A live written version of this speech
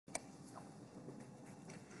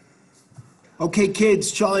Okay,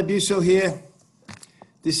 kids, Charlie Busso here.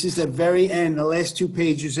 This is the very end, the last 2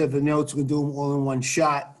 pages of the notes. We're doing them all in one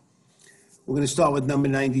shot. We're going to start with number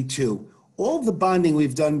 92. All of the bonding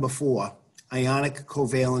we've done before, ionic,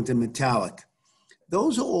 covalent, and metallic,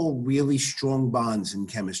 those are all really strong bonds in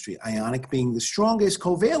chemistry. Ionic being the strongest,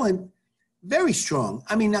 covalent, very strong.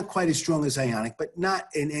 I mean, not quite as strong as ionic, but not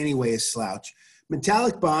in any way a slouch.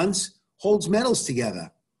 Metallic bonds holds metals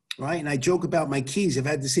together. Right? And I joke about my keys. I've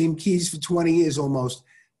had the same keys for 20 years almost.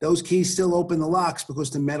 Those keys still open the locks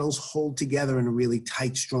because the metals hold together in a really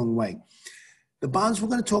tight, strong way. The bonds we're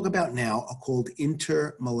going to talk about now are called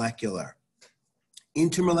intermolecular.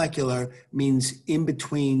 Intermolecular means in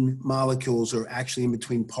between molecules, or actually in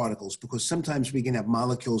between particles, because sometimes we can have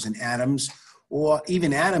molecules in atoms or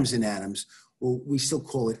even atoms in atoms. Well, we still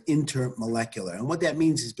call it intermolecular. And what that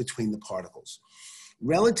means is between the particles.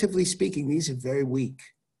 Relatively speaking, these are very weak.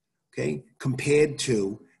 Okay, compared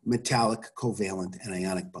to metallic, covalent, and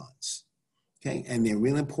ionic bonds. Okay, and they're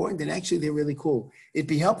really important, and actually they're really cool. It'd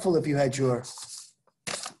be helpful if you had your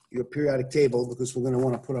periodic table, because we're going to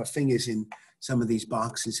want to put our fingers in some of these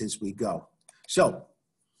boxes as we go. So,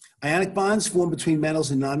 ionic bonds form between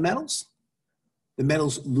metals and nonmetals. The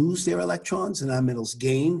metals lose their electrons, the nonmetals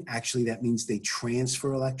gain. Actually, that means they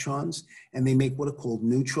transfer electrons, and they make what are called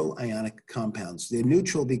neutral ionic compounds. They're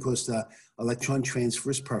neutral because the electron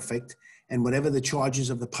transfer is perfect, and whatever the charges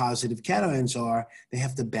of the positive cations are, they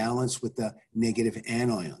have to balance with the negative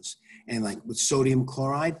anions. And like with sodium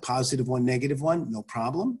chloride, +1, -1, no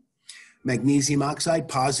problem. Magnesium oxide,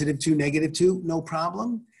 +2, -2, no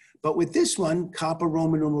problem. But with this one, copper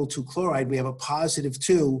Roman numeral 2 chloride, we have a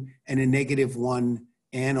 +2 and a -1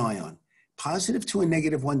 anion. +2 and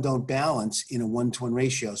 -1 don't balance in a 1-to-1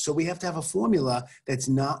 ratio. So we have to have a formula that's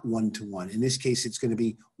not 1-to-1. In this case, it's going to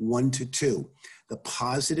be 1-to-2. The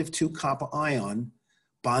 +2 copper ion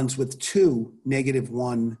bonds with 2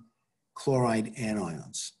 -1 chloride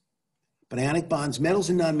anions. But ionic bonds,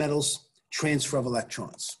 metals and nonmetals, transfer of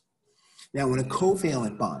electrons. Now, in a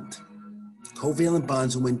covalent bonds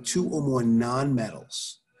are when 2 or more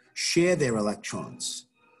nonmetals share their electrons.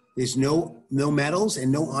 There's no metals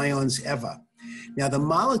and no ions ever. Now, the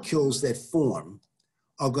molecules that form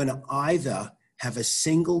are going to either have a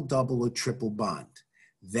single, double, or triple bond.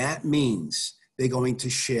 That means they're going to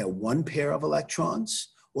share 1 pair of electrons,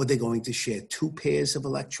 or they're going to share 2 pairs of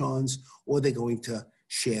electrons, or they're going to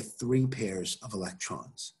share 3 pairs of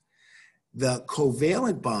electrons. The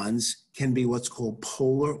covalent bonds can be what's called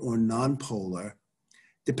polar or nonpolar.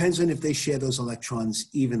 Depends on if they share those electrons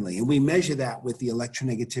evenly. And we measure that with the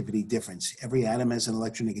electronegativity difference. Every atom has an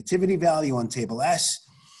electronegativity value on table S.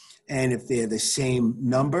 And if they're the same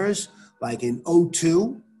numbers, like in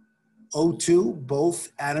O2,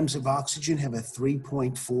 both atoms of oxygen have a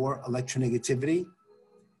 3.4 electronegativity.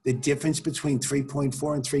 The difference between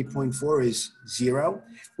 3.4 and 3.4 is 0.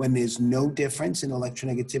 When there's no difference in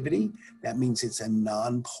electronegativity, that means it's a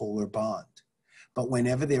nonpolar bond. But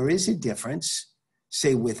whenever there is a difference,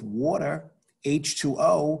 say with water,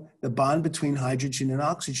 H2O, the bond between hydrogen and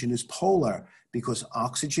oxygen is polar because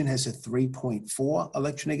oxygen has a 3.4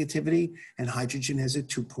 electronegativity and hydrogen has a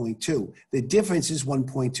 2.2. The difference is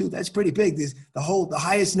 1.2. That's pretty big. The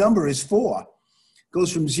highest number is 4.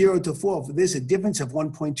 Goes from 0 to 4. If there's a difference of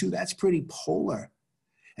 1.2, that's pretty polar.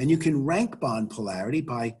 And you can rank bond polarity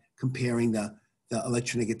by comparing the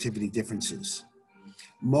electronegativity differences.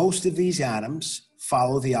 Most of these atoms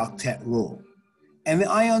follow the octet rule. And the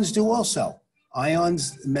ions do also.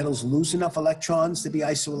 Metals lose enough electrons to be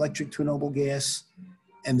isoelectric to a noble gas,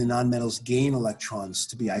 and the nonmetals gain electrons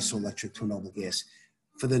to be isoelectric to a noble gas.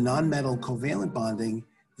 For the nonmetal covalent bonding,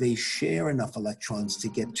 they share enough electrons to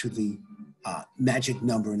get to the magic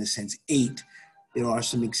number, in a sense, 8. There are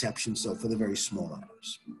some exceptions, though, for the very small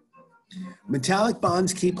atoms. Metallic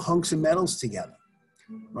bonds keep hunks of metals together,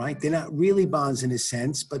 right? They're not really bonds in a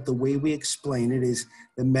sense, but the way we explain it is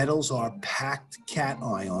the metals are packed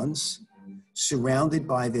cations surrounded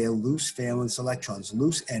by their loose valence electrons,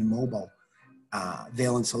 loose and mobile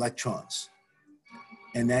valence electrons.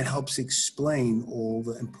 And that helps explain all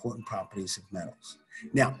the important properties of metals.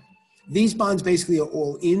 Now, these bonds basically are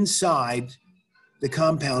all inside the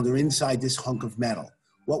compound or inside this hunk of metal.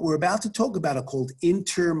 What we're about to talk about are called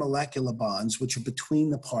intermolecular bonds, which are between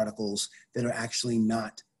the particles that are actually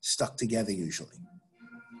not stuck together usually.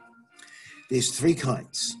 There's 3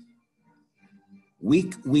 kinds: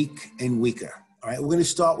 weak, weak, and weaker. All right, we're going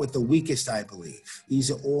to start with the weakest, I believe. These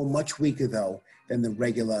are all much weaker, though, than the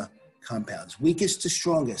regular compounds. Weakest to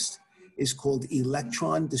strongest is called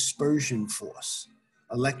electron dispersion force.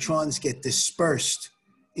 Electrons get dispersed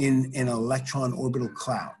in an electron orbital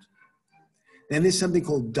cloud. Then there's something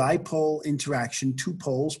called dipole interaction, two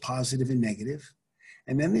poles, positive and negative.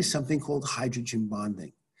 And then there's something called hydrogen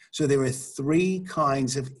bonding. So there are three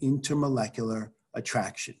kinds of intermolecular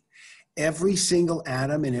attraction. Every single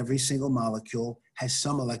atom and every single molecule has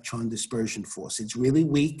some electron dispersion force. It's really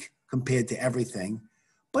weak compared to everything,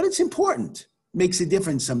 but it's important. Makes a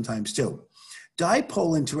difference sometimes too.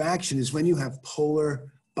 Dipole interaction is when you have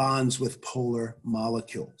polar bonds with polar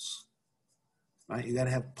molecules. Right? You got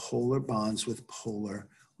to have polar bonds with polar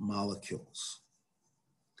molecules.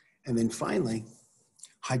 And then finally,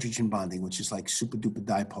 hydrogen bonding, which is like super duper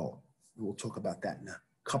dipole. We'll talk about that in a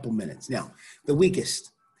couple minutes. Now, the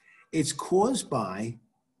weakest, it's caused by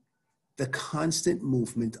the constant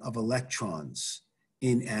movement of electrons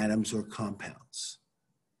in atoms or compounds.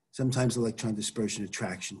 Sometimes electron dispersion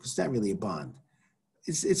attraction, because it's not really a bond.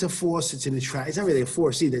 It's a force, it's an attraction. It's not really a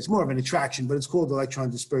force either. It's more of an attraction, but it's called electron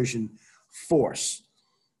dispersion force.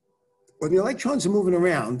 When the electrons are moving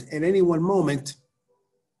around at any one moment,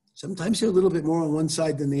 sometimes they're a little bit more on one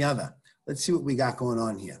side than the other. Let's see what we got going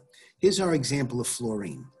on here. Here's our example of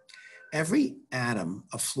fluorine. Every atom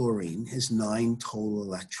of fluorine has 9 total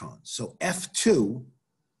electrons. So F2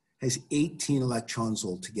 has 18 electrons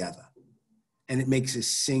altogether. And it makes a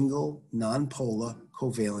single nonpolar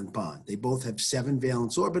covalent bond. They both have 7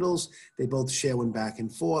 valence orbitals. They both share one back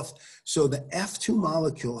and forth. So the F2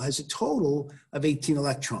 molecule has a total of 18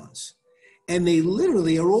 electrons. And they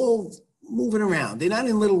literally are all moving around. They're not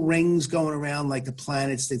in little rings going around like the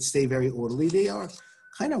planets that stay very orderly. They are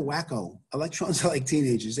kind of wacko. Electrons are like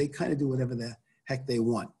teenagers. They kind of do whatever the heck they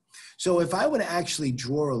want. So if I were to actually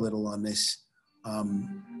draw a little on this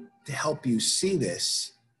to help you see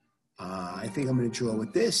this, I think I'm going to draw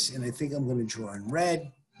with this, and I think I'm going to draw in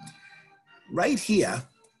red. Right here,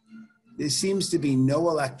 there seems to be no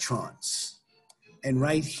electrons. And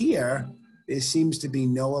right here, there seems to be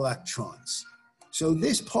no electrons. So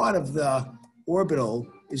this part of the orbital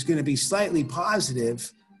is going to be slightly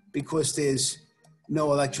positive because there's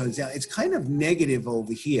no electrons. Now, it's kind of negative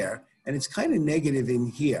over here, and it's kind of negative in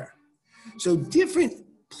here. So different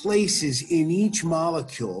places in each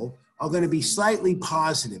molecule are going to be slightly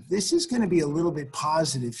positive. This is going to be a little bit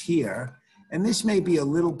positive here, and this may be a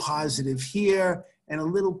little positive here and a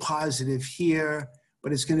little positive here,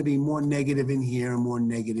 but it's going to be more negative in here and more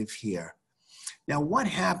negative here. Now, what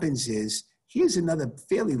happens is, here's another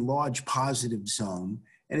fairly large positive zone,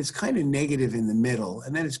 and it's kind of negative in the middle,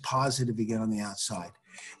 and then it's positive again on the outside.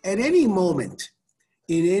 At any moment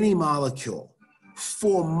in any molecule,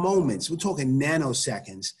 for moments, we're talking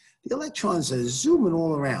nanoseconds, the electrons are zooming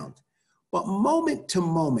all around. But moment to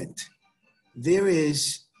moment, there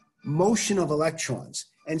is motion of electrons.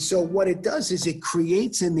 And so what it does is it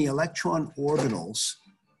creates in the electron orbitals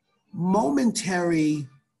momentary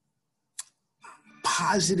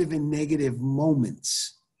positive and negative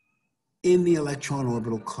moments in the electron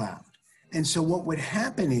orbital cloud. And so what would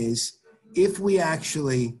happen is, if we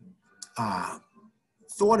actually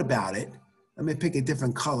thought about it, let me pick a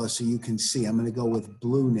different color so you can see. I'm going to go with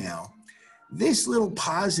blue now. This little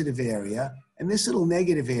positive area and this little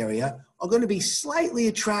negative area are going to be slightly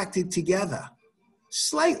attracted together.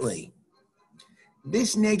 Slightly.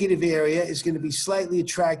 This negative area is going to be slightly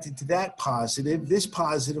attracted to that positive. This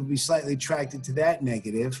positive will be slightly attracted to that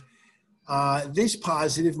negative. This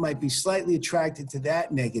positive might be slightly attracted to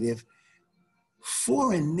that negative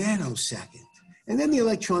for a nanosecond. And then the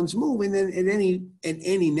electrons move, and then at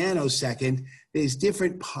any nanosecond, there's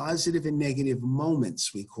different positive and negative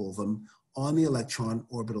moments, we call them, on the electron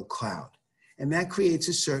orbital cloud. And that creates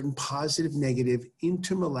a certain positive-negative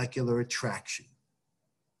intermolecular attraction.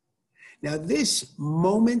 Now, this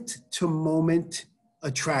moment-to-moment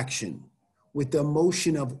attraction with the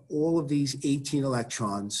motion of all of these 18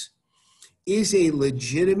 electrons is a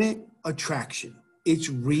legitimate attraction. It's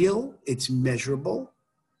real, it's measurable,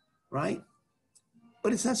 right?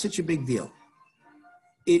 But it's not such a big deal.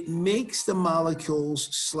 It makes the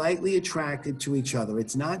molecules slightly attracted to each other.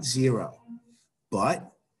 It's not zero.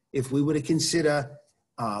 But if we were to consider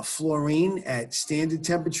fluorine at standard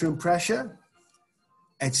temperature and pressure,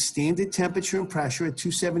 at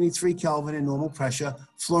 273 Kelvin and normal pressure,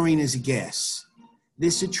 fluorine is a gas.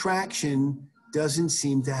 This attraction doesn't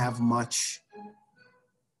seem to have much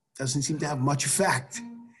effect.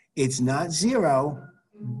 It's not zero,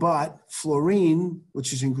 but fluorine,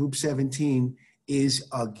 which is in group 17, is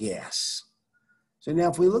a gas. So now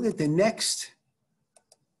if we look at the next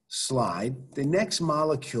slide, the next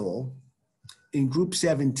molecule in group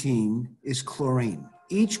 17 is chlorine.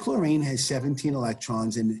 Each chlorine has 17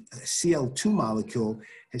 electrons, and a Cl2 molecule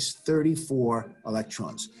has 34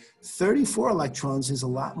 electrons. 34 electrons is a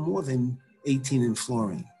lot more than 18 in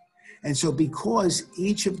fluorine. And so because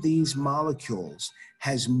each of these molecules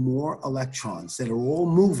has more electrons that are all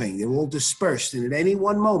moving, they're all dispersed, and at any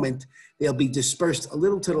one moment, they'll be dispersed a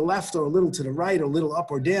little to the left or a little to the right or a little up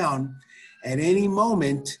or down. At any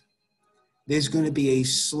moment, there's going to be a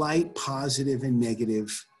slight positive and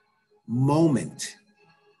negative moment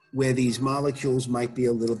where these molecules might be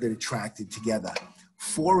a little bit attracted together.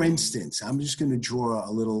 For instance, I'm just going to draw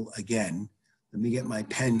a little again. Let me get my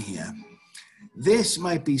pen here. This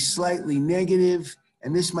might be slightly negative,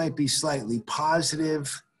 and this might be slightly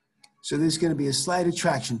positive. So there's going to be a slight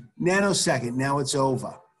attraction. Nanosecond, now it's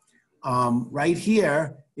over. Right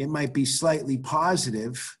here, it might be slightly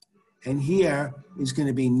positive, and here is going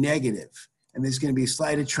to be negative, and there's going to be a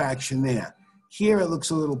slight attraction there. Here it looks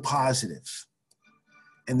a little positive,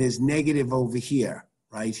 and there's negative over here,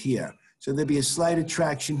 right here. So there'll be a slight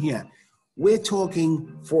attraction here. We're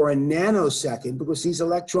talking for a nanosecond because these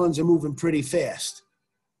electrons are moving pretty fast.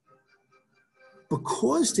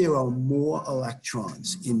 Because there are more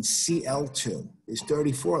electrons in Cl2, there's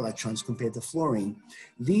 34 electrons compared to fluorine,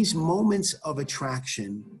 these moments of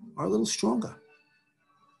attraction are a little stronger.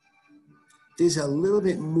 There's a little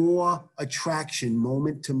bit more attraction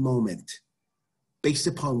moment to moment based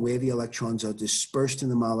upon where the electrons are dispersed in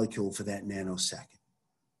the molecule for that nanosecond,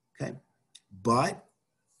 okay? But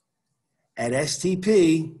at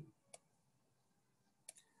STP,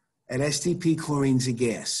 chlorine's a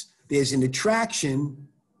gas. There's an attraction,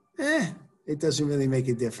 it doesn't really make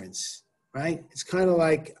a difference, right? It's kind of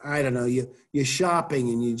like, I don't know, you're shopping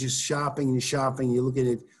and you're just shopping and shopping, you're looking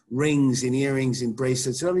at rings and earrings and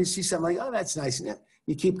bracelets, and you see something like, oh, that's nice, and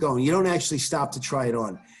you keep going. You don't actually stop to try it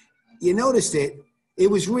on. You noticed it, it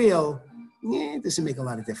was real, it doesn't make a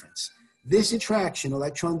lot of difference. This attraction,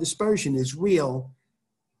 electron dispersion, is real,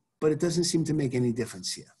 but it doesn't seem to make any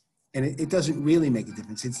difference here. And it doesn't really make a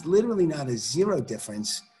difference. It's literally not a zero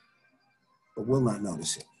difference, but we'll not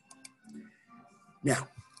notice it. Now,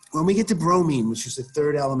 when we get to bromine, which is the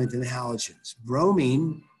third element in the halogens,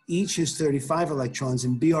 bromine each has 35 electrons,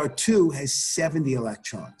 and Br2 has 70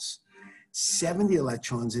 electrons. 70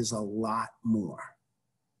 electrons is a lot more,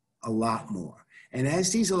 a lot more. And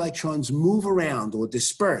as these electrons move around or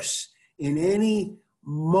disperse in any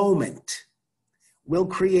moment, will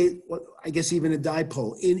create, what I guess, even a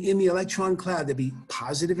dipole. In the electron cloud, there'll be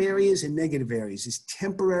positive areas and negative areas. This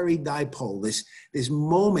temporary dipole, this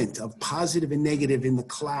moment of positive and negative in the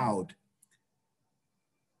cloud.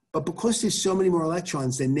 But because there's so many more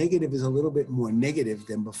electrons, the negative is a little bit more negative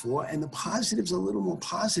than before, and the positive is a little more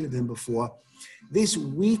positive than before. This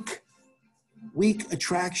weak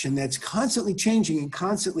attraction that's constantly changing and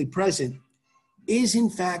constantly present is in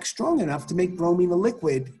fact strong enough to make bromine a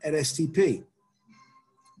liquid at STP.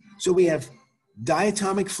 So we have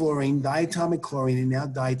diatomic fluorine, diatomic chlorine, and now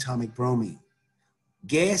diatomic bromine.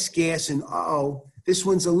 Gas, gas, and this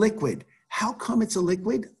one's a liquid. How come it's a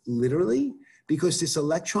liquid? Literally, because this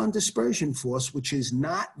electron dispersion force, which is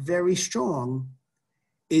not very strong,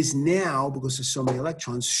 is now, because there's so many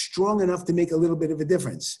electrons, strong enough to make a little bit of a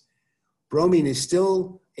difference. Bromine is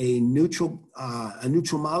still a neutral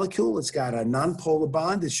molecule. It's got a nonpolar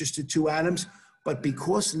bond. It's just the two atoms. But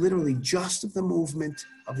because literally just of the movement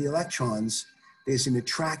of the electrons, there's an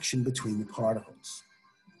attraction between the particles.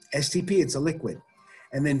 STP, it's a liquid.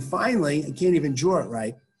 And then finally, I can't even draw it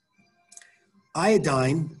right,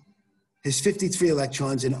 iodine has 53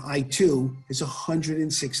 electrons and I2 has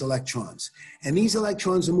 106 electrons. And these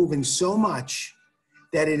electrons are moving so much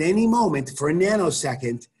that at any moment, for a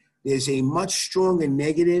nanosecond, there's a much stronger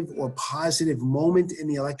negative or positive moment in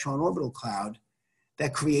the electron orbital cloud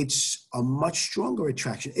that creates a much stronger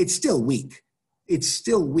attraction. It's still weak. It's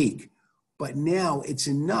still weak, but now it's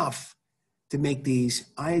enough to make these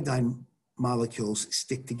iodine molecules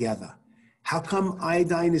stick together. How come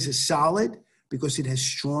iodine is a solid? Because it has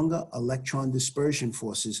stronger electron dispersion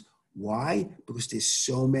forces. Why? Because there's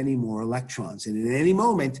so many more electrons. And at any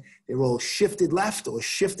moment, they're all shifted left or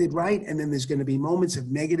shifted right, and then there's going to be moments of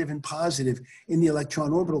negative and positive in the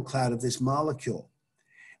electron orbital cloud of this molecule.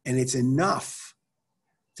 And it's enough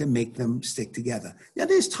to make them stick together. Now,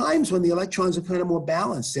 there's times when the electrons are kind of more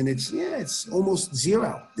balanced, and it's almost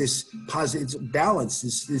zero. This positive, it's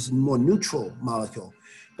balanced, this more neutral molecule.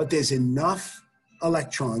 But there's enough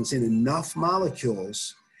electrons in enough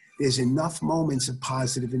molecules, there's enough moments of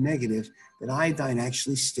positive and negative that iodine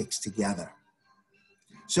actually sticks together.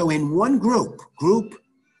 So in one group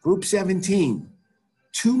 17,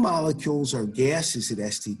 2 molecules are gases at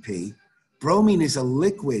STP, bromine is a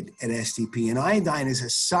liquid at STP, and iodine is a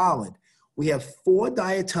solid. We have 4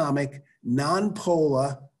 diatomic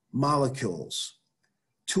nonpolar molecules.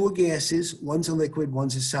 2 are gases, one's a liquid,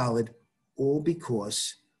 one's a solid, all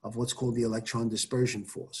because of what's called the electron dispersion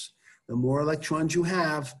force. The more electrons you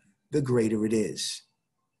have, the greater it is.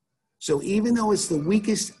 So even though it's the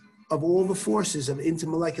weakest of all the forces of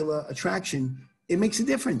intermolecular attraction, it makes a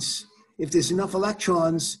difference. If there's enough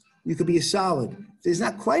electrons, you could be a solid. If there's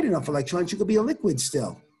not quite enough electrons, you could be a liquid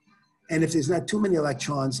still. And if there's not too many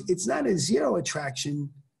electrons, it's not a zero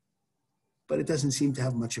attraction, but it doesn't seem to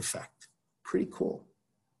have much effect. Pretty cool.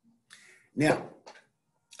 Now,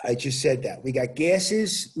 I just said that. We got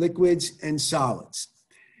gases, liquids, and solids.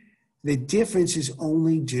 The difference is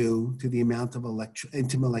only due to the amount of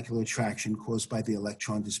intermolecular attraction caused by the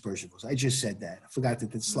electron dispersion force. I just said that. I forgot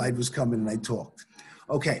that the slide was coming and I talked.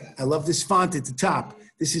 Okay, I love this font at the top.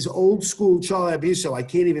 This is old school Charlie Abuso. I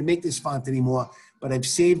can't even make this font anymore, but I've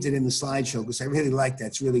saved it in the slideshow because I really like that.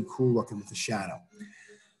 It's really cool looking with the shadow.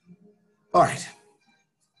 All right,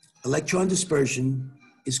 electron dispersion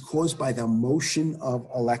is caused by the motion of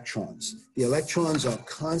electrons. The electrons are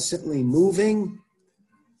constantly moving.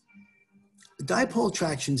 The dipole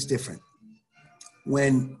attraction is different.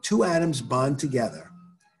 When two atoms bond together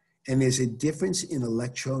and there's a difference in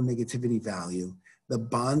electronegativity value, the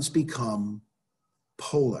bonds become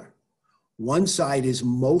polar. One side is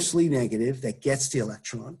mostly negative, that gets the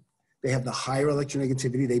electron. They have the higher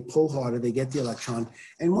electronegativity, they pull harder, they get the electron.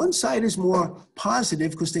 And one side is more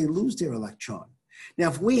positive because they lose their electron. Now,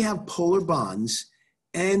 if we have polar bonds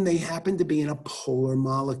and they happen to be in a polar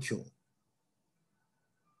molecule,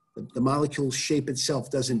 the molecule shape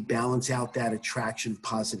itself doesn't balance out that attraction,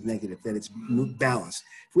 positive, negative, that it's balanced.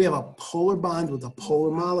 If we have a polar bond with a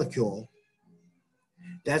polar molecule,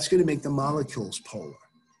 that's going to make the molecules polar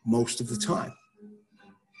most of the time.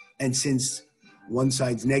 And since one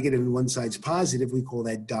side's negative and one side's positive, we call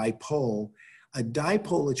that dipole. A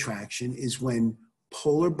dipole attraction is when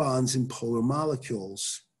polar bonds and polar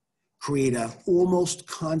molecules create an almost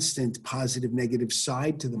constant positive-negative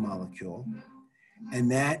side to the molecule,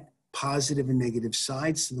 and that positive and negative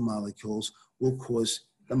sides to the molecules will cause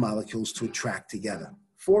the molecules to attract together.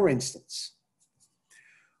 For instance,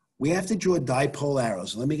 we have to draw dipole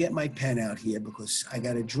arrows. Let me get my pen out here because I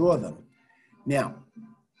got to draw them. Now,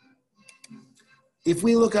 if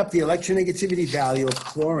we look up the electronegativity value of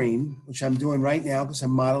chlorine, which I'm doing right now because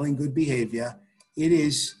I'm modeling good behavior, it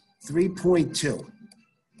is 3.2.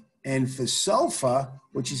 And for sulfur,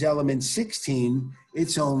 which is element 16,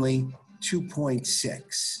 it's only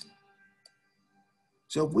 2.6.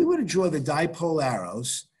 So if we were to draw the dipole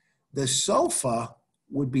arrows, the sulfur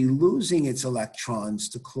would be losing its electrons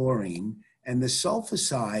to chlorine, and the sulfur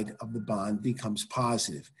side of the bond becomes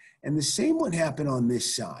positive. And the same would happen on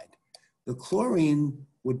this side. The chlorine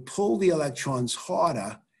would pull the electrons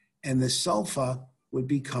harder, and the sulfur would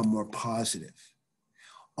become more positive.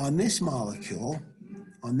 On this molecule,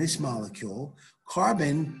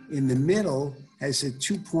 carbon in the middle has a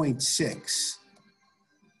 2.6.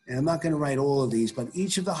 And I'm not going to write all of these, but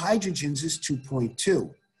each of the hydrogens is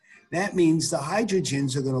 2.2. That means the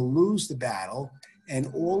hydrogens are going to lose the battle, and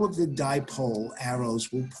all of the dipole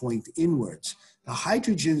arrows will point inwards. The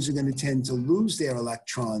hydrogens are going to tend to lose their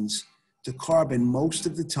electrons to carbon most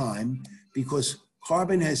of the time because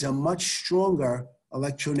carbon has a much stronger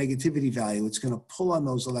electronegativity value. It's going to pull on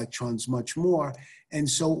those electrons much more. And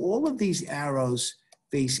so all of these arrows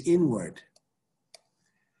face inward.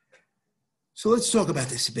 So let's talk about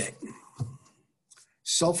this a bit.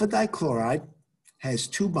 Sulfur dichloride has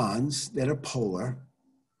two bonds that are polar.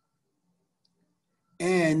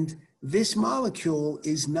 And this molecule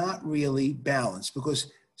is not really balanced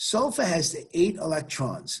because sulfur has 8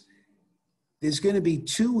 electrons. There's going to be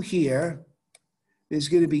 2 here. There's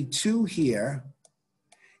going to be 2 here.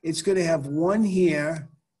 It's going to have 1 here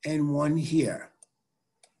and 1 here.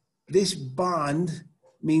 This bond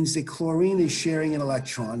means that chlorine is sharing an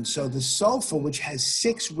electron. So the sulfur, which has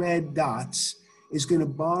 6 red dots, is going to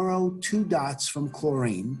borrow 2 dots from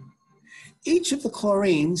chlorine. Each of the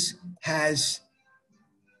chlorines has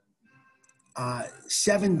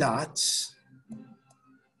 7 dots,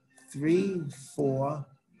 3, 4,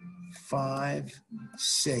 5,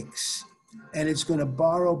 6, and it's going to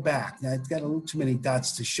borrow back. Now, it's got a little too many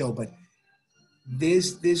dots to show, but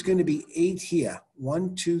there's going to be 8 here.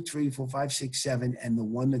 1, 2, 3, 4, 5, 6, 7, and the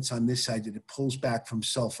one that's on this side that it pulls back from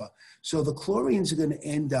sulfur. So the chlorines are going to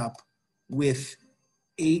end up with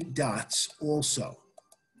 8 dots also.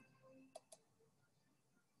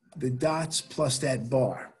 The dots plus that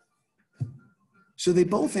bar. So they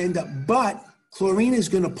both end up, but chlorine is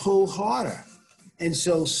going to pull harder. And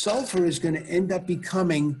so sulfur is going to end up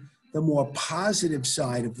becoming the more positive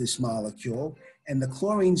side of this molecule, and the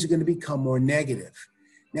chlorines are going to become more negative.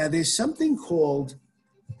 Now, there's something called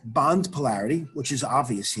bond polarity, which is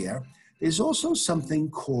obvious here. There's also something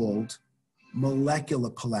called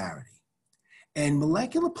molecular polarity. And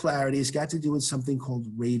molecular polarity has got to do with something called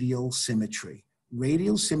radial symmetry.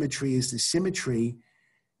 Radial symmetry is the symmetry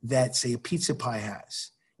that, say, a pizza pie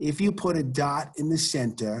has. If you put a dot in the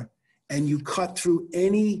center and you cut through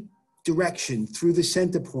any direction through the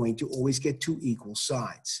center point, you always get two equal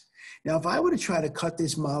sides. Now, if I were to try to cut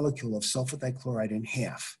this molecule of sulfur dichloride in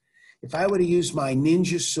half, if I were to use my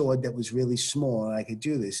ninja sword that was really small, and I could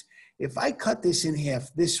do this, if I cut this in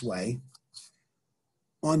half this way,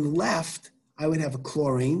 on the left, I would have a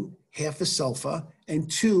chlorine, half a sulfur, and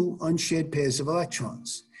two unshared pairs of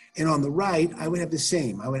electrons. And on the right, I would have the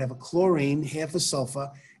same. I would have a chlorine, half a sulfur,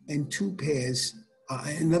 and two pairs,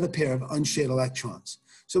 another pair of unshared electrons.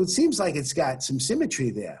 So it seems like it's got some symmetry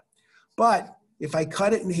there. But if I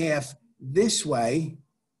cut it in half this way,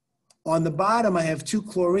 on the bottom, I have two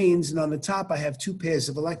chlorines, and on the top, I have two pairs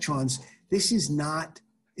of electrons. This is not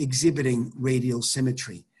exhibiting radial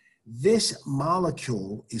symmetry. This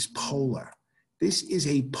molecule is polar. This is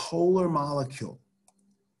a polar molecule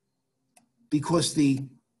because the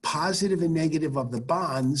positive and negative of the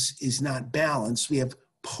bonds is not balanced. We have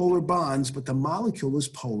polar bonds, but the molecule is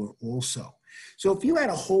polar also. So if you had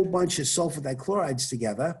a whole bunch of sulfur dichlorides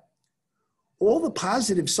together, all the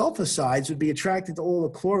positive sulfur sides would be attracted to all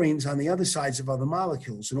the chlorines on the other sides of other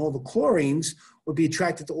molecules, and all the chlorines would be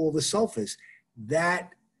attracted to all the sulfurs. That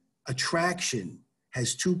attraction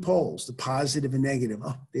has two poles, the positive and negative.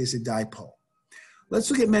 Oh, there's a dipole. Let's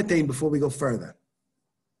look at methane before we go further.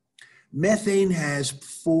 Methane has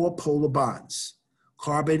 4 polar bonds.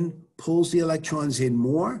 Carbon pulls the electrons in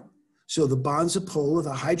more, so the bonds are polar.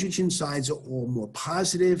 The hydrogen sides are all more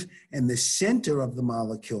positive, and the center of the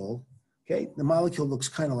molecule, okay, the molecule looks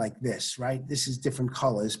kind of like this, right? This is different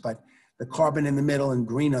colors, but the carbon in the middle and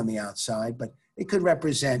green on the outside, but it could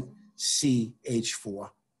represent CH4.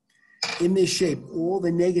 In this shape, all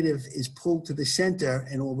the negative is pulled to the center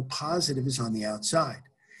and all the positive is on the outside.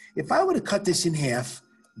 If I were to cut this in half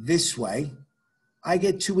this way, I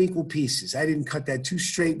get 2 equal pieces. I didn't cut that too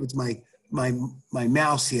straight with my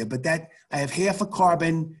mouse here, but that I have half a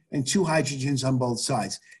carbon and 2 hydrogens on both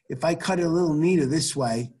sides. If I cut it a little neater this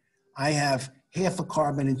way, I have half a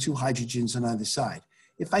carbon and 2 hydrogens on either side.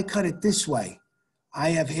 If I cut it this way, I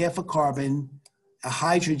have half a carbon, a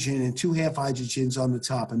hydrogen, and 2 half hydrogens on the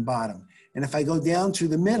top and bottom. And if I go down through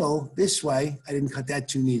the middle this way, I didn't cut that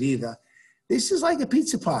too neat either. This is like a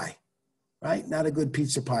pizza pie, right? Not a good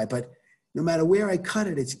pizza pie, but no matter where I cut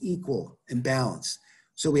it, it's equal and balanced.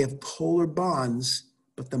 So we have polar bonds,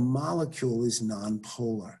 but the molecule is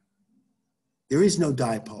nonpolar. There is no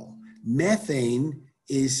dipole. Methane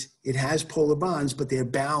it has polar bonds, but they're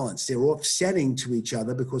balanced. They're offsetting to each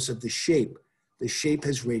other because of the shape. The shape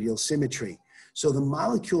has radial symmetry. So the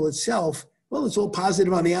molecule itself, well, it's all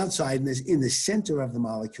positive on the outside, and in the center of the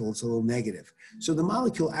molecule, it's a little negative. So the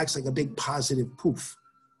molecule acts like a big positive poof,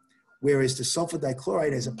 whereas the sulfur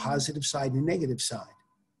dichloride has a positive side and a negative side.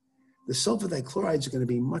 The sulfur dichlorides are going to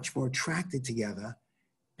be much more attracted together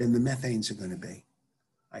than the methanes are going to be.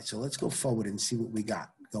 All right, so let's go forward and see what we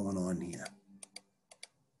got going on here.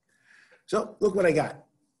 So look what I got.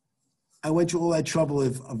 I went through all that trouble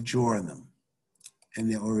of drawing them, and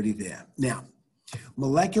they're already there. Now,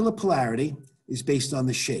 molecular polarity is based on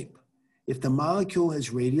the shape. If the molecule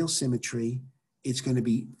has radial symmetry, it's going to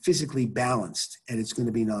be physically balanced, and it's going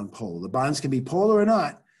to be nonpolar. The bonds can be polar or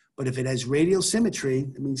not, but if it has radial symmetry,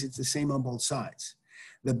 it means it's the same on both sides.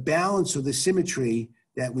 The balance or the symmetry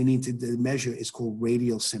that we need to measure is called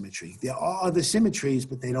radial symmetry. There are other symmetries,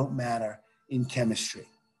 but they don't matter in chemistry.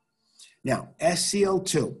 Now,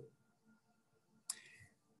 SCl2.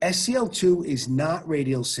 SCl2 is not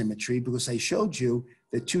radial symmetry because I showed you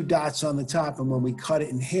the 2 dots on the top, and when we cut it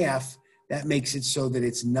in half, that makes it so that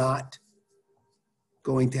it's not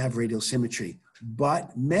going to have radial symmetry.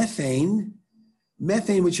 But methane,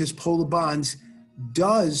 which has polar bonds,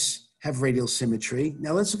 does have radial symmetry.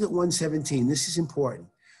 Now let's look at 117. This is important.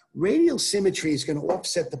 Radial symmetry is going to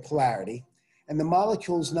offset the polarity, and the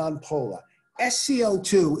molecule is nonpolar.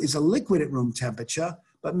 SCl2 is a liquid at room temperature,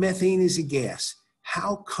 but methane is a gas.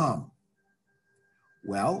 How come?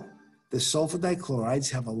 Well, the sulfur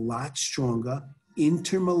dichlorides have a lot stronger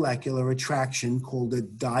intermolecular attraction called a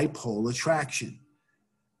dipole attraction.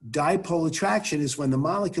 Dipole attraction is when the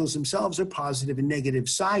molecules themselves are positive and negative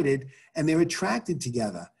sided, and they're attracted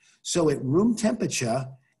together. So at room temperature,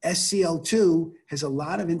 SCl2 has a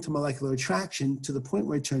lot of intermolecular attraction to the point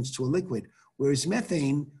where it turns to a liquid, whereas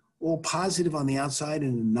methane, all positive on the outside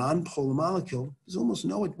and a non-polar molecule, there's almost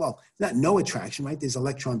not no attraction, right? There's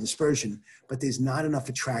electron dispersion, but there's not enough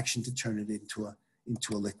attraction to turn it into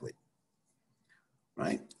a liquid.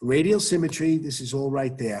 right? Radial symmetry, this is all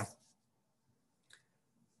right there.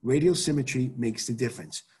 Radial symmetry makes the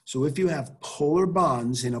difference. So if you have polar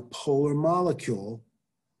bonds in a polar molecule,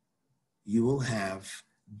 you will have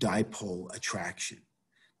dipole attraction.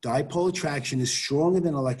 Dipole attraction is stronger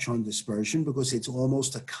than electron dispersion because it's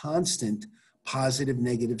almost a constant positive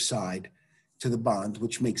negative side to the bond,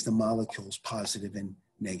 which makes the molecules positive and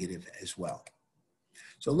negative as well.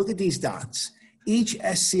 So look at these dots. Each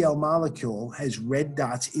SCl molecule has red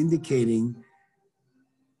dots indicating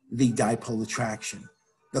the dipole attraction.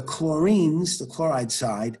 The chlorines, the chloride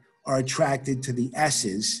side, are attracted to the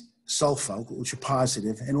S's, sulfur, which are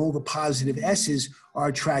positive, and all the positive S's are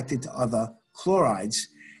attracted to other chlorides.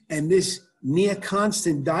 And this near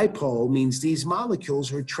constant dipole means these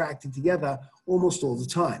molecules are attracted together almost all the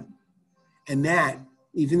time. And that,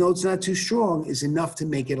 even though it's not too strong, is enough to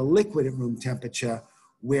make it a liquid at room temperature,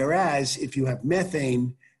 whereas if you have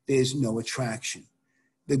methane, there's no attraction.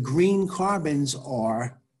 The green carbons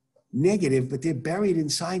are negative, but they're buried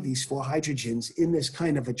inside these four hydrogens in this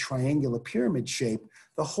kind of a triangular pyramid shape.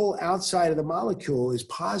 The whole outside of the molecule is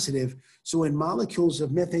positive, so when molecules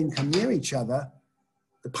of methane come near each other,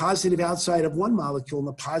 the positive outside of one molecule and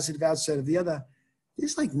the positive outside of the other,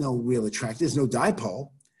 there's like no real attraction. There's no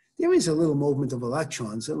dipole. There is a little movement of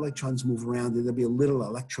electrons. The electrons move around, and there'll be a little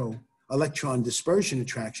electron dispersion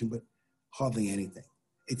attraction, but hardly anything.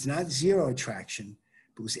 It's not zero attraction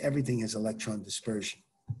because everything has electron dispersion.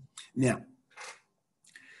 Now,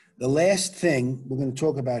 the last thing we're going to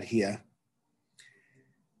talk about here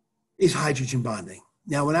is hydrogen bonding.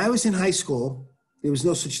 Now, when I was in high school, there was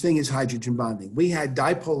no such thing as hydrogen bonding. We had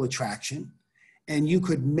dipole attraction, and you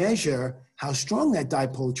could measure how strong that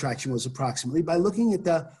dipole attraction was approximately by looking at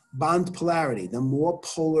the bond polarity. The more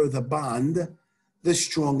polar the bond, the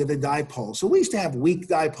stronger the dipole. So we used to have weak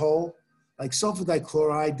dipole, like sulfur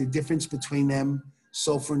dichloride. The difference between them,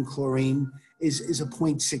 sulfur and chlorine, is a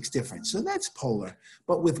 0.6 difference. So that's polar.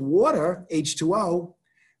 But with water, H2O,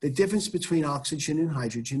 the difference between oxygen and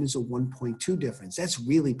hydrogen is a 1.2 difference. That's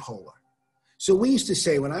really polar. So we used to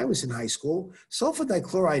say when I was in high school, sulfur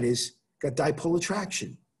dichloride has got dipole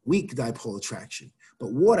attraction, weak dipole attraction,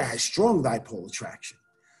 but water has strong dipole attraction.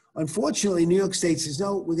 Unfortunately, New York State says,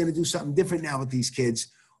 no, we're going to do something different now with these kids.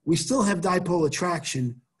 We still have dipole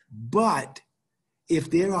attraction, but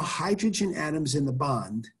if there are hydrogen atoms in the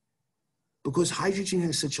bond, because hydrogen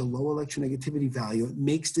has such a low electronegativity value, it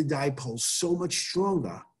makes the dipole so much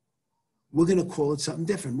stronger, we're going to call it something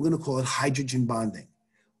different. We're going to call it hydrogen bonding.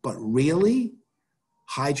 But really,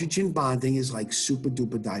 hydrogen bonding is like super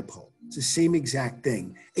duper dipole. It's the same exact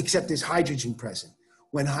thing, except there's hydrogen present.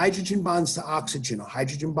 When hydrogen bonds to oxygen, or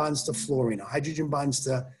hydrogen bonds to fluorine, or hydrogen bonds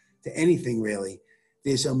to anything really,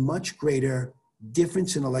 there's a much greater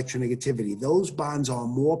difference in electronegativity. Those bonds are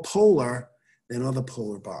more polar than other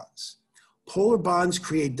polar bonds. Polar bonds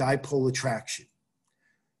create dipole attraction.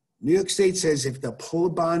 New York State says if the polar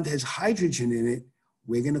bond has hydrogen in it,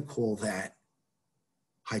 we're going to call that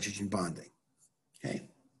hydrogen bonding. Okay,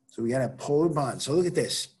 so we got a polar bond. So look at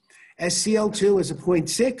this. SCl2 is a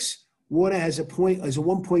 0.6. Water has a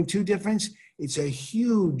 1.2 difference. It's a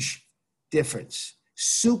huge difference.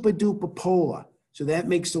 Super duper polar. So that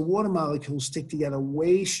makes the water molecules stick together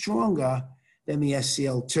way stronger than the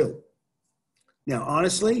SCl2. Now,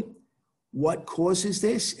 honestly, what causes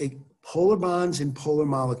this? Polar bonds in polar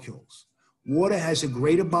molecules. Water has a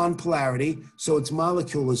greater bond polarity, so its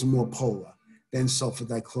molecule is more polar than sulfur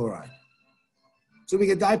dichloride. So we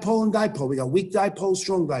got dipole and dipole. We got weak dipole,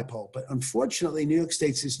 strong dipole. But unfortunately, New York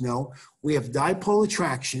State says no. We have dipole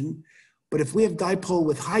attraction, but if we have dipole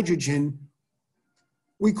with hydrogen,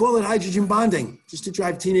 we call it hydrogen bonding, just to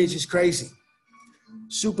drive teenagers crazy.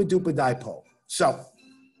 Super duper dipole. So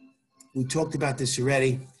we talked about this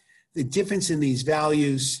already. The difference in these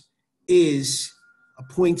values is a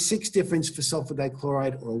 0.6 difference for sulfur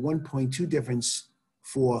dichloride or a 1.2 difference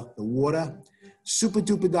for the water. Super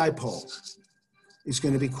duper dipole is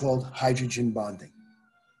going to be called hydrogen bonding.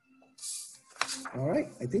 All right,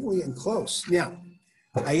 I think we're getting close. Now,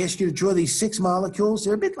 I asked you to draw these 6 molecules.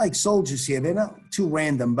 They're a bit like soldiers here. They're not too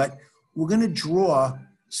random, but we're going to draw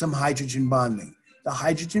some hydrogen bonding. The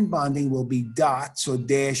hydrogen bonding will be dots or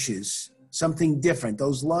dashes, something different.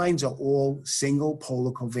 Those lines are all single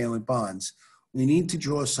polar covalent bonds. We need to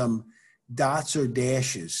draw some dots or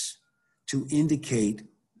dashes to indicate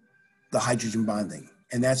the hydrogen bonding.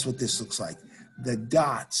 And that's what this looks like. The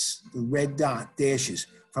dots, the red dot dashes,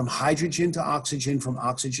 from hydrogen to oxygen, from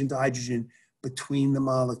oxygen to hydrogen, between the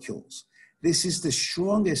molecules. This is the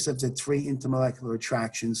strongest of the 3 intermolecular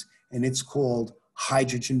attractions, and it's called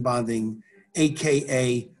hydrogen bonding,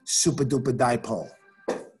 AKA super duper dipole.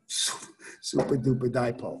 Super duper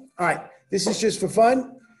dipole. All right, this is just for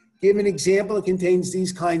fun. Give an example. It contains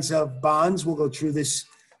these kinds of bonds. We'll go through this.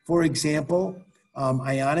 For example,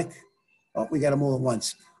 ionic. Oh, we got them all at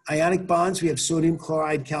once. Ionic bonds, we have sodium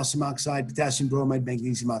chloride, calcium oxide, potassium bromide,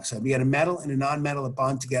 magnesium oxide. We got a metal and a non-metal that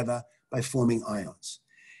bond together by forming ions.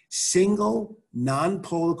 Single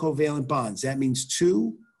non-polar covalent bonds. That means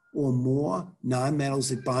two or more non-metals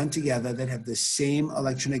that bond together that have the same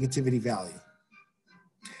electronegativity value.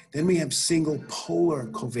 Then we have single polar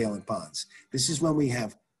covalent bonds. This is when we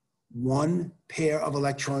have one pair of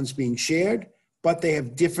electrons being shared, but they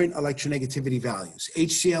have different electronegativity values.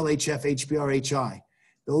 HCl, HF, HBr, HI.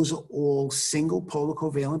 Those are all single polar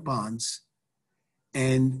covalent bonds,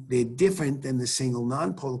 and they're different than the single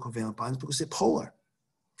non-polar covalent bonds because they're polar.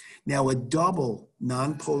 Now, a double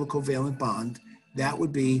non-polar covalent bond, that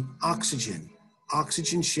would be oxygen.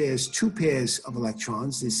 Oxygen shares two pairs of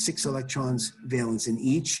electrons. There's 6 electrons valence in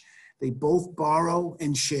each. They both borrow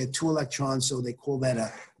and share 2 electrons, so they call that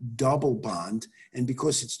a double bond. And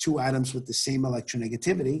because it's 2 atoms with the same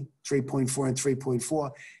electronegativity, 3.4 and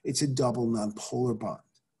 3.4, it's a double nonpolar bond.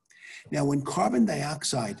 Now, when carbon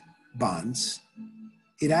dioxide bonds,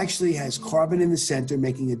 it actually has carbon in the center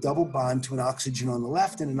making a double bond to an oxygen on the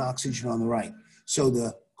left and an oxygen on the right. So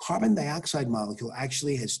the carbon dioxide molecule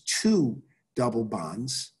actually has 2 double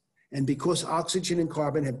bonds. And because oxygen and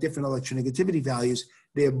carbon have different electronegativity values,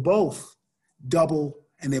 they're both double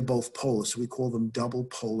and they're both polar. So we call them double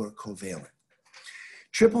polar covalent.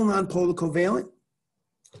 Triple nonpolar covalent,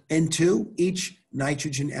 N2, each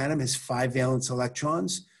nitrogen atom has 5 valence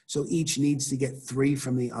electrons. So each needs to get 3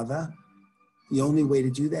 from the other. The only way to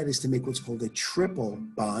do that is to make what's called a triple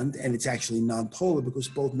bond, and it's actually nonpolar because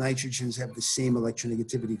both nitrogens have the same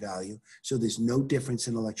electronegativity value. So there's no difference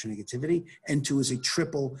in electronegativity. N2 is a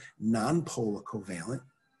triple nonpolar covalent.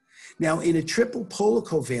 Now, in a triple polar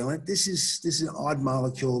covalent, this is an odd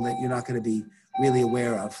molecule that you're not going to be really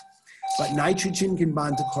aware of. But nitrogen can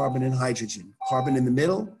bond to carbon and hydrogen. Carbon in the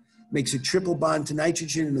middle makes a triple bond to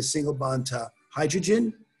nitrogen and a single bond to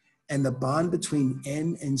hydrogen. And the bond between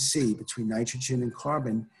N and C, between nitrogen and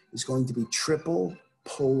carbon, is going to be triple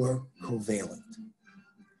polar covalent.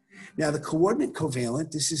 Now, the coordinate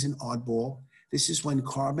covalent, this is an oddball. This is when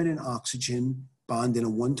carbon and oxygen bond in a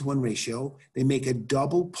 1-to-1 ratio. They make a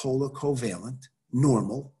double polar covalent,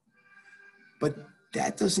 normal, but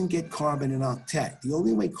that doesn't get carbon an octet. The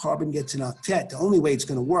only way carbon gets an octet, the only way it's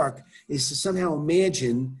going to work is to somehow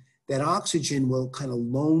imagine that oxygen will kind of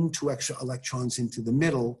loan 2 extra electrons into the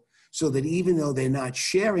middle, so that even though they're not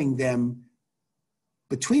sharing them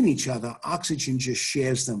between each other, oxygen just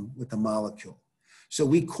shares them with the molecule. So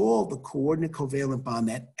we call the coordinate covalent bond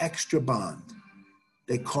that extra bond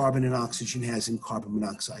that carbon and oxygen has in carbon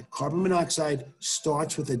monoxide. Carbon monoxide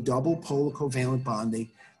starts with a double polar covalent bond.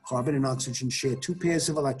 Carbon and oxygen share 2 pairs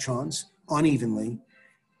of electrons unevenly,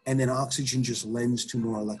 and then oxygen just lends 2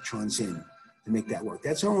 more electrons in to make that work.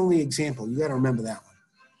 That's our only example. You got to remember that one.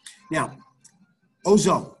 Now,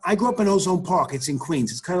 ozone. I grew up in Ozone Park. It's in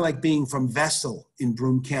Queens. It's kind of like being from Vestal in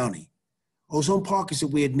Broome County. Ozone Park is a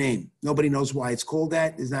weird name. Nobody knows why it's called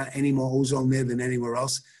that. There's not any more ozone there than anywhere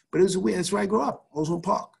else. But it was weird. That's where I grew up, Ozone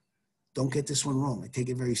Park. Don't get this one wrong. I take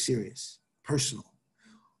it very serious, personal.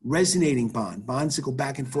 Resonating bond, bonds that go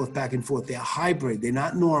back and forth, back and forth. They're hybrid. They're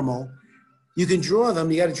not normal. You can draw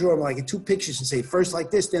them. You got to draw them like in 2 pictures and say first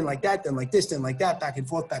like this, then like that, then like this, then like that, back and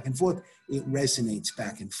forth, back and forth. It resonates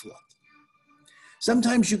back and forth.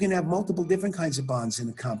 Sometimes you can have multiple different kinds of bonds in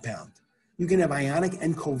a compound. You can have ionic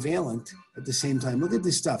and covalent at the same time. Look at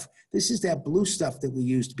this stuff. This is that blue stuff that we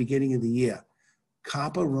used beginning of the year.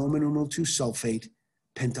 Copper Roman numeral 2 sulfate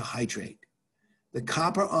pentahydrate. The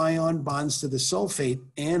copper ion bonds to the sulfate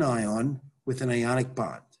anion with an ionic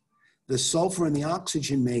bond. The sulfur and the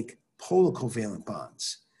oxygen make polar covalent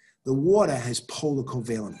bonds. The water has polar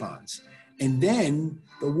covalent bonds. And then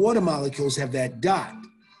the water molecules have that dot,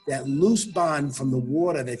 that loose bond from the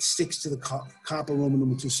water that sticks to the copper Roman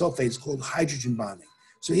numeral 2 sulfate. Is called hydrogen bonding.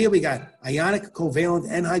 So here we got ionic, covalent,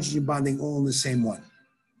 and hydrogen bonding all in the same one.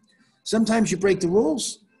 Sometimes you break the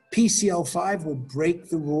rules. PCl5 will break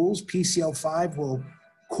the rules. PCl5 will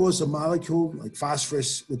cause a molecule like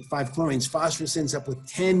phosphorus with 5 chlorines. Phosphorus ends up with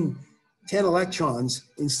 10 electrons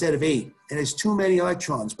instead of 8. It has too many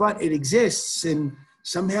electrons, but it exists, and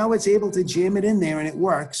somehow it's able to jam it in there, and it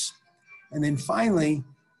works. And then finally,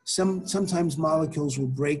 sometimes molecules will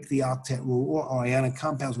break the octet rule, or ionic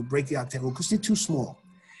compounds will break the octet rule because they're too small.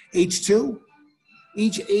 H2,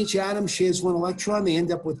 each atom shares 1 electron. They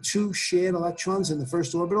end up with 2 shared electrons in the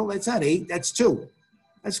first orbital. That's not 8, that's 2.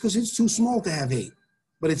 That's because it's too small to have 8,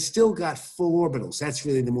 but it's still got full orbitals. That's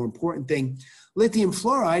really the more important thing. Lithium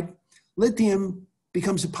fluoride Lithium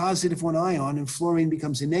becomes a positive 1 ion and fluorine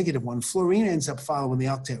becomes a negative 1. Fluorine ends up following the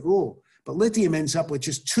octet rule, but lithium ends up with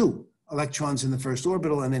just 2 electrons in the first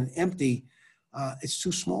orbital and then empty. It's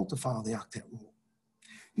too small to follow the octet rule.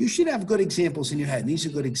 You should have good examples in your head. These are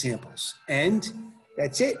good examples. And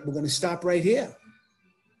that's it. We're going to stop right here.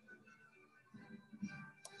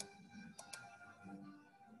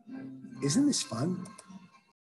 Isn't this fun?